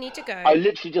them where they need to go. I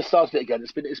literally just started it again.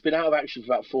 It's been out of action for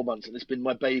about 4 months, and it's been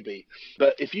my baby.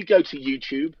 But if you go to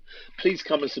YouTube, please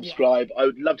come and subscribe. I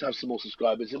would love to have some more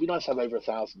subscribers. It'd be nice to have over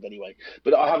 1,000 anyway.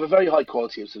 But I have a very high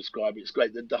quality of subscribers. It's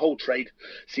great. The whole trade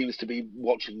seems to be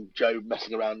watching Joe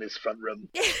messing around in his front room.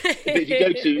 If you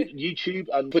go to YouTube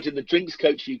and put in the Drinks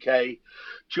Coach UK,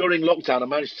 during lockdown, I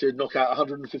managed to knock out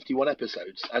 151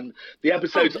 episodes. And the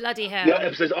episodes, bloody hell. The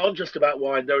episodes aren't just about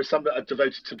wine. There are some that are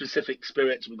devoted to specific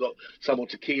spirits. We've got some on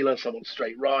tequila, some on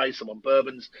straight rye, some on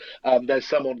bourbons. There's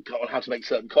some on how to make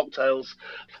certain cocktails.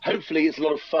 Hopefully, it's a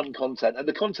lot of fun content. And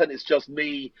the content is just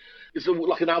me. It's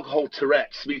like an alcohol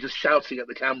Tourette's, me just shouting at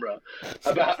the camera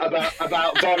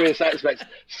about various aspects.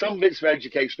 Some of it's very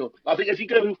educational. I think if you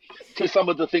go to some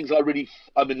of the things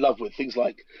I'm in love with, things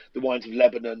like the wines of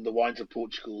Lebanon, the wines of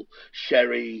Portugal,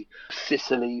 sherry,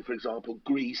 Sicily, for example,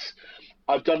 Greece.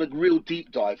 I've done a real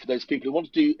deep dive for those people who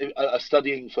want to do a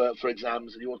studying for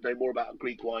exams and you want to know more about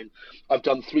Greek wine. I've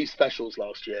done 3 specials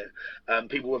last year.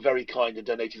 People were very kind and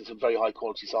donated some very high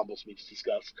quality samples for me to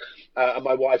discuss. And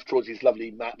my wife draws these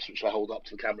lovely maps which I hold up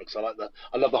to the camera because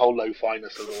I love the whole low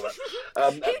fineness and all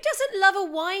that. Who doesn't love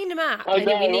a wine map? I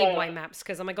know, we need wine maps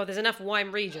because, oh my God, there's enough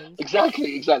wine regions.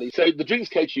 Exactly. So the Drinks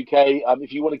Coach UK,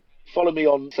 if you want to follow me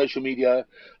on social media,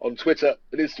 on Twitter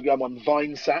and Instagram, I'm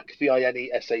Vinesack,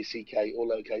 Vinesack, all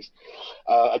lowercase.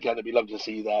 Again, it'd be lovely to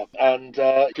see you there. And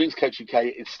Drinks Coach UK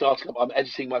is starting up. I'm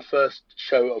editing my first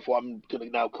show of what I'm going to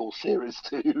now call Series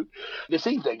 2 this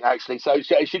evening, actually. So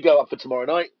it should go up for tomorrow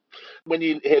night. When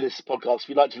you hear this podcast, if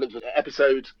you'd like to look for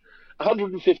episode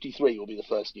 153 will be the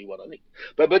first new one, I think.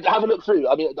 But have a look through.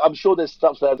 I mean, I'm sure there's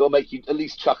stuff there that'll make you at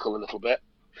least chuckle a little bit.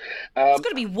 It's got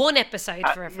to be one episode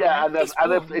for everyone. Yeah, and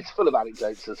it's full of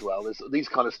anecdotes as well. There's these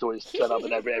kind of stories turn up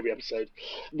in every episode.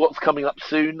 What's coming up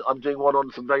soon? I'm doing one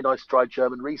on some very nice dried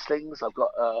German Rieslings. I've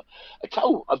got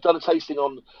I've done a tasting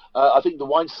on. I think the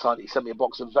Wine Society sent me a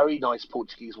box of very nice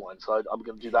Portuguese wine, so I'm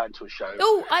going to do that into a show.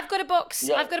 Oh, I've got a box.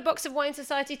 Yeah. I've got a box of Wine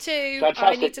Society too.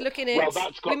 Fantastic. I need to look in it.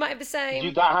 Well, we might have the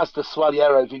same. That has the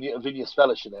Sualiero Vignes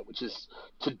Felish in it, which is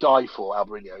to die for.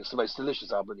 Albariño. It's the most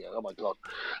delicious Albariño. Oh my God!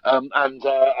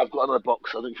 I've got another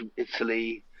box, I think, from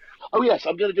Italy. Oh yes,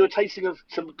 I'm going to do a tasting of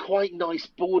some quite nice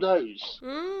Bordeauxs.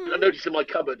 I noticed in my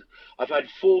cupboard I've had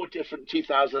 4 different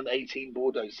 2018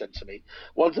 Bordeaux sent to me.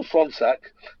 One's a Fronsac,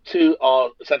 2 are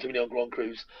Saint-Emilion Grand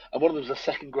Crus, and one of them's a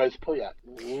second growth Pauillac.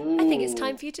 I think it's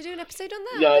time for you to do an episode on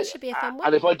that. Yeah, that should be a fun one.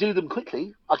 And if I do them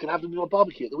quickly, I can have them in my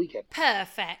barbecue at the weekend.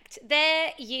 Perfect. There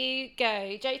you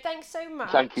go. Joe, thanks so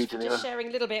much. Thank you, for Janina. just sharing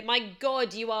a little bit. My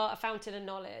God, you are a fountain of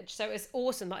knowledge. So it's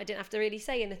awesome that I didn't have to really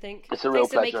say anything. It's a real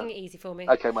Thanks pleasure. for making it easy for me.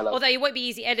 Okay, my love. Although it won't be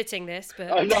easy editing this,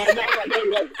 but... I know.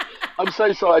 I'm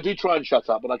so sorry. I do try and shut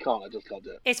up, but I can't. I just can't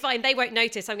do it. It's fine. They won't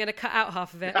notice. I'm going to cut out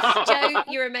half of it. Joe,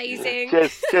 you're amazing.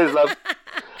 Cheers, love.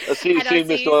 I'll see you And soon, I'll see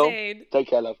Miss you Doyle. soon. Take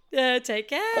care, love. Take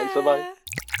care. Thanks, bye-bye.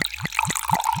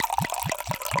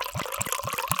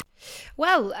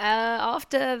 Well,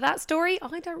 after that story,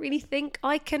 I don't really think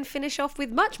I can finish off with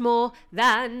much more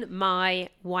than my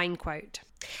wine quote.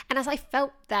 And as I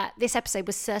felt that this episode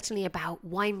was certainly about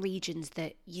wine regions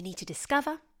that you need to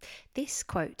discover, this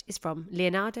quote is from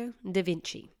Leonardo da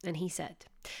Vinci, and he said,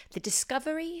 "The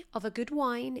discovery of a good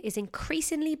wine is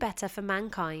increasingly better for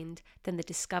mankind than the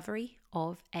discovery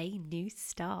of a new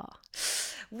star."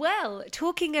 Well,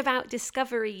 talking about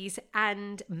discoveries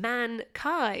and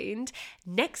mankind,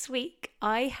 next week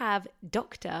I have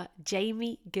Dr.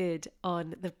 Jamie Good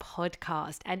on the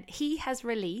podcast, and he has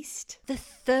released the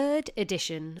 3rd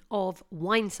edition of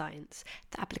Wine Science,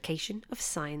 the application of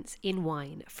science in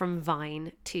wine from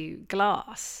vine to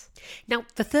glass. Now,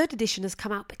 the 3rd edition has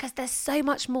come out because there's so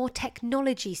much more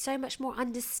technology, so much more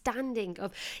understanding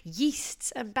of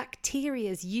yeasts and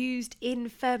bacteria used in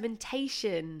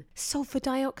fermentation, sulfur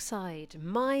dioxide,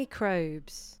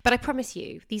 microbes. But I promise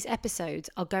you, these episodes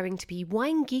are going to be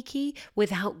wine geeky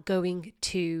without going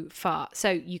too far. So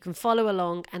you can follow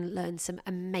along and learn some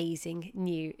amazing,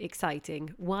 new,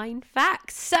 exciting wine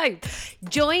facts. So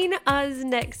join us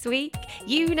next week.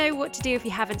 You know what to do if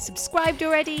you haven't subscribed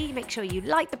already. Make sure you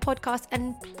like the podcast,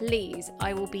 and please,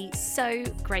 I will be so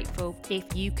grateful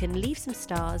if you can leave some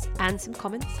stars and some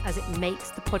comments, as it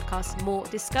makes the podcast more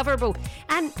discoverable.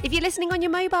 And if you're listening on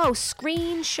your mobile,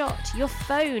 screenshot your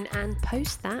phone and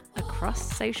post that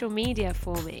across social media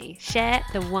for me. Share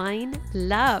the wine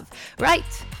love.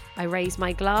 Right, I raise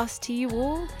my glass to you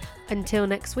all. Until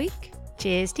next week,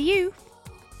 cheers to you.